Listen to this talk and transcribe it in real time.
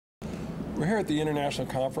We're here at the International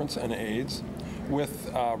Conference on AIDS with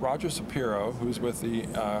Roger Shapiro, who's with the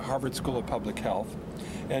Harvard School of Public Health.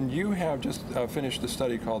 And you have just finished a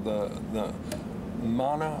study called the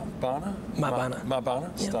MABANA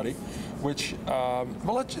study, which,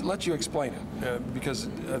 well, let you explain it, because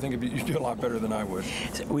I think you do a lot better than I would.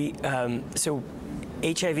 So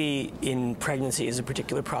HIV in pregnancy is a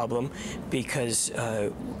particular problem because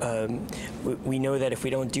we know that if we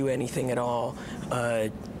don't do anything at all,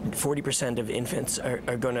 40% of infants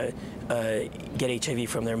are going to get HIV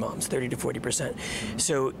from their moms, 30 to 40%.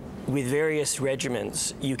 So with various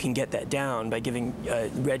regimens, you can get that down by giving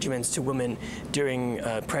regimens to women during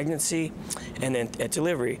pregnancy and then at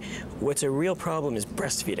delivery. What's a real problem is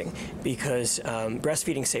breastfeeding, because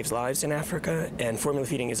breastfeeding saves lives in Africa, and formula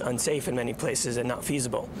feeding is unsafe in many places and not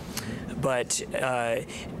feasible. But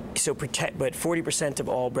but 40% of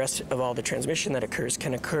all the transmission that occurs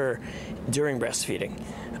can occur during breastfeeding.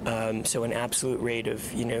 So an absolute rate of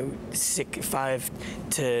 5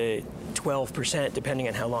 to 12%, depending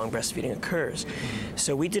on how long breastfeeding occurs.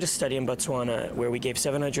 So we did a study in Botswana where we gave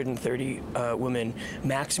 730 women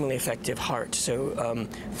maximally effective HAART, so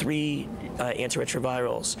 3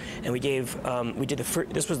 antiretrovirals, and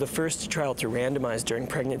this was the first trial to randomize during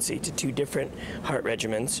pregnancy to 2 different HAART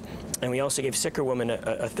regimens, and we also gave sicker women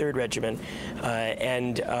a third regimen,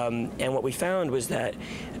 and what we found was that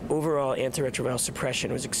overall antiretroviral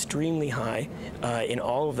suppression was extremely high in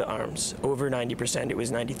all of the arms, over 90%. It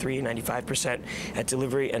was 93, 95% at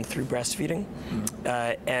delivery and through breastfeeding.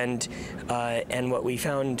 And what we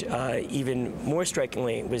found even more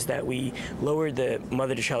strikingly was that we lowered the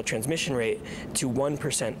mother-to-child transmission rate to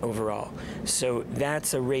 1% overall. So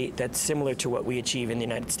that's a rate that's similar to what we achieve in the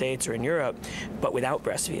United States or in Europe, but without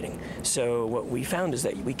breastfeeding. So what we found is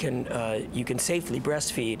that you can safely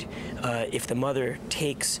breastfeed if the mother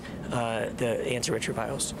takes the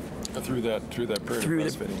antiretrovirals. Through that period of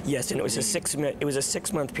breastfeeding. Yes, and it was a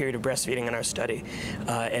 6-month period of breastfeeding in our study,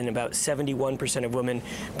 and about 71% of women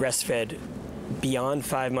breastfed beyond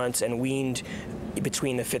 5 months and weaned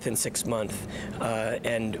between the 5th and 6th month,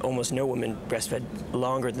 and almost no women breastfed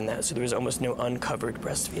longer than that. So there was almost no uncovered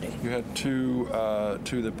breastfeeding. You had two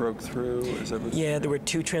that broke through. Is that what? Yeah, there were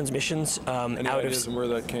 2 transmissions. Any ideas on where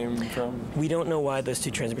that came from? We don't know why those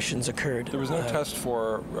 2 transmissions occurred. There was no test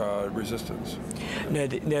for resistance. No,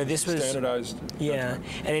 this was standardized. Yeah,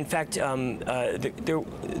 and in fact, of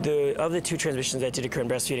the 2 transmissions that did occur in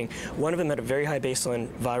breastfeeding, one of them had a very high baseline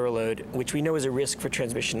viral load, which we know is a risk for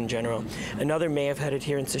transmission in general. Another may have had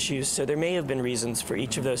adherence issues, so there may have been reasons for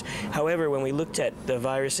each of those. However, when we looked at the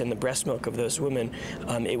virus in the breast milk of those women,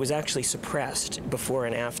 it was actually suppressed before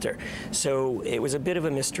and after. So it was a bit of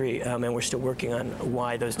a mystery, and we're still working on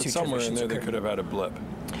why those 2 transmissions occurred. Somewhere in there they could have had a blip.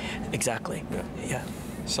 Exactly. Yeah.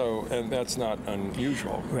 So, and that's not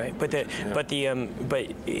unusual. Right, but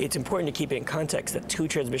it's important to keep it in context that 2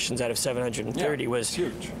 transmissions out of 730 was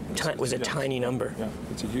huge. Was a tiny number. Yeah,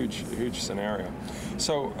 it's a huge scenario.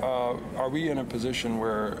 So, are we in a position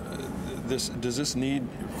where does this need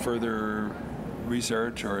further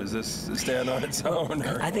research, or is this stand on its own?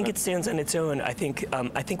 Or? I think it stands on its own. I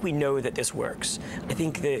think we know that this works. I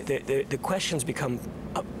think the questions become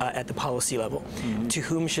at the policy level. To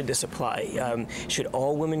whom should this apply? Should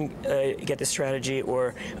all women get this strategy,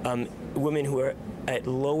 or women who are at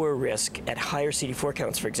lower risk, at higher CD4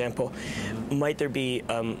 counts, for example? Might there be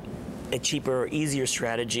a cheaper or easier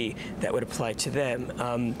strategy that would apply to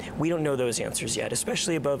them? We don't know those answers yet,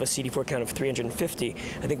 especially above a CD4 count of 350.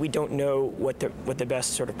 I think we don't know what the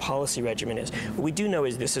best sort of policy regimen is. What we do know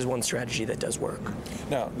is this is one strategy that does work.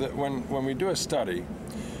 Now, when we do a study,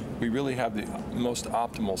 we really have the most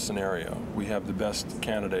optimal scenario. We have the best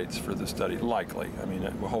candidates for the study, likely. I mean,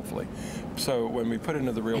 hopefully. So when we put it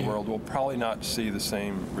into the real world, we'll probably not see the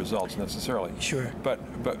same results necessarily. Sure. But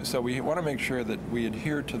so we want to make sure that we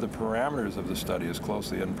adhere to the parameters of the study as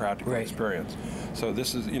closely in practical experience. So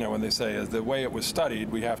this is, when they say the way it was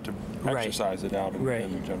studied, we have to exercise it out in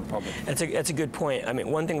the general public. That's a good point. I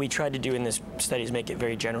mean, one thing we tried to do in this study is make it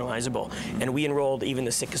very generalizable, and we enrolled even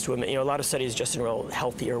the sickest women. A lot of studies just enroll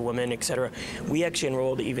healthier women, etc. We actually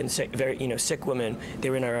enrolled even sick women. They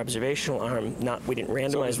were in our observational arm. We didn't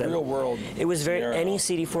randomize them. Real world. It was any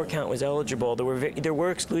CD4 count was eligible. There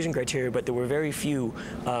were exclusion criteria, but there were very few.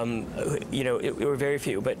 It were very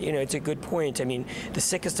few. But it's a good point. I mean, the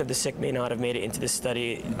sickest of the sick may not have made it into this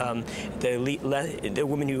study. The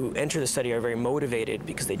women who enter the study are very motivated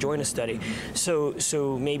because they join a study. So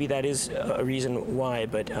maybe that is a reason why.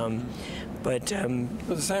 But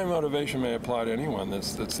the same motivation may apply to anyone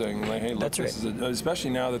that's saying, like, hey, look, That's this right. is especially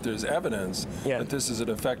now that there's evidence that this is an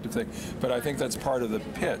effective thing. But I think that's part of the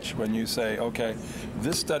pitch when you say, okay,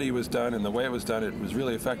 this study was done, and the way it was done, it was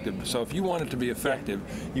really effective. So if you want it to be effective,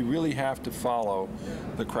 you really have to follow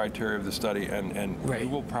the criteria of the study, and you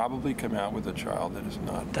will probably come out with a child that is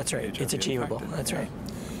not That's right. HIV it's achievable. infected. That's right.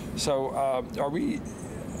 So are we,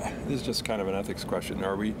 this is just kind of an ethics question,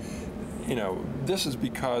 are we, you know, this is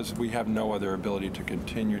because we have no other ability to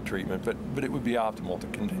continue treatment, but it would be optimal to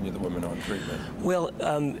continue the women on treatment. Well,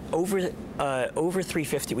 over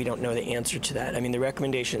 350, we don't know the answer to that. I mean, the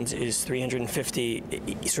recommendations is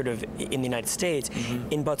 350 sort of in the United States.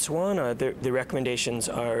 In Botswana, the recommendations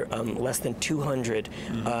are less than 200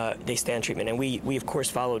 they stand treatment, and we of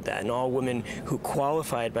course followed that, and all women who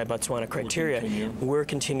qualified by Botswana criteria were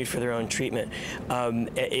continued for their own treatment.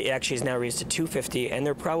 It actually is now raised to 250, and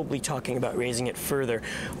they're probably talking about raising it further.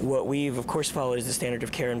 What we've of course followed is the standard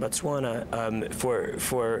of care in Botswana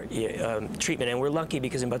for treatment, and we're lucky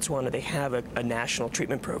because in Botswana they have a national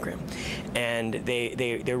treatment program, and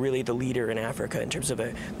they're really the leader in Africa in terms of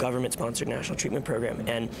a government-sponsored national treatment program,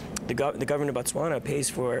 and the government of Botswana pays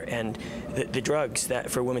for and the drugs that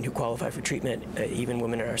for women who qualify for treatment, even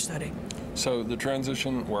women in our study. So the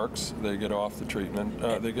transition works. They get off the treatment.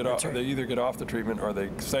 They either get off the treatment or they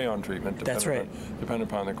stay on treatment. Depending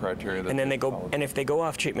upon the criteria. And then they go. And if they go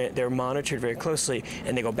off treatment, they're monitored very closely,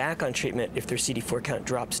 and they go back on treatment if their CD4 count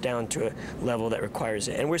drops down to a level that requires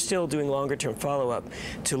it. And we're still doing longer-term follow-up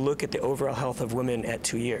to look at the overall health of women at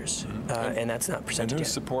 2 years, and that's not presented yet. And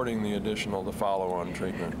who's supporting the follow-on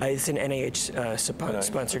treatment? It's an NIH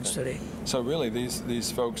sponsored study. So really,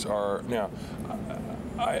 these folks are now.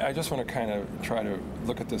 I just want to kind of try to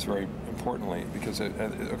look at this very importantly, because,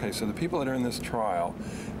 okay, so the people that are in this trial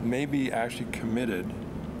may be actually committed,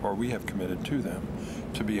 or we have committed to them,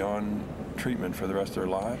 to be on treatment for the rest of their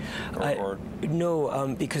lives?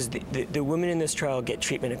 No, because the women in this trial get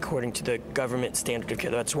treatment according to the government standard of care,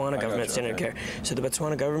 the Botswana government standard of care. So the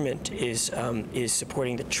Botswana government is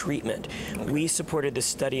supporting the treatment. We supported the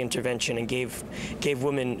study intervention and gave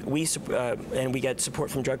women, and we got support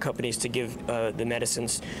from drug companies to give the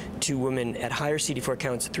medicines to women at higher CD4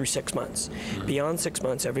 counts through 6 months. Beyond 6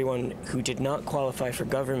 months, everyone who did not qualify for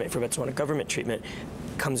Botswana government treatment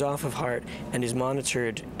comes off of HAART and is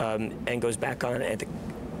monitored and goes back on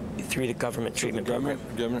through the government treatment program.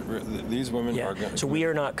 These women are going. So we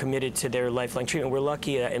are not committed to their lifelong treatment. We're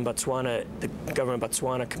lucky that in Botswana, the government of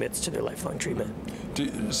Botswana commits to their lifelong treatment.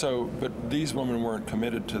 But these women weren't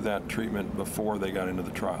committed to that treatment before they got into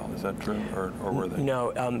the trial. Is that true, or were they?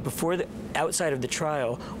 No. Outside of the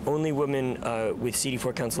trial, only women with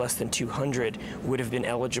CD4 counts less than 200 would have been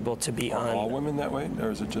eligible to be on. Are all women that way,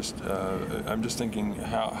 or is it just? I'm just thinking,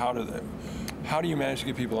 how do you manage to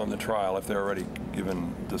get people on the trial if they're already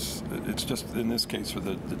given this? It's just in this case for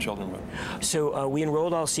the children. So we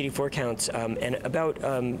enrolled all CD4 counts, and about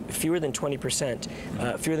fewer than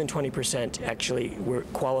 20% actually were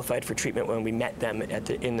qualified for treatment when we met them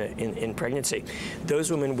in pregnancy.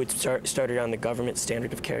 Those women would started on the government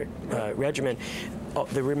standard of care regimen.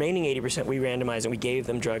 The remaining 80% we randomized, and we gave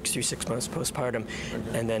them drugs through 6 months postpartum,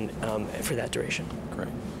 and then for that duration. Great.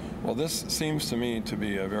 Well, this seems to me to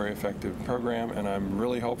be a very effective program, and I'm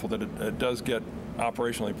really hopeful that it does get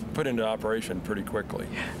operationally put into operation pretty quickly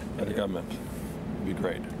by the government. It would be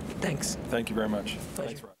great. Thanks. Thank you very much.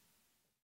 Pleasure.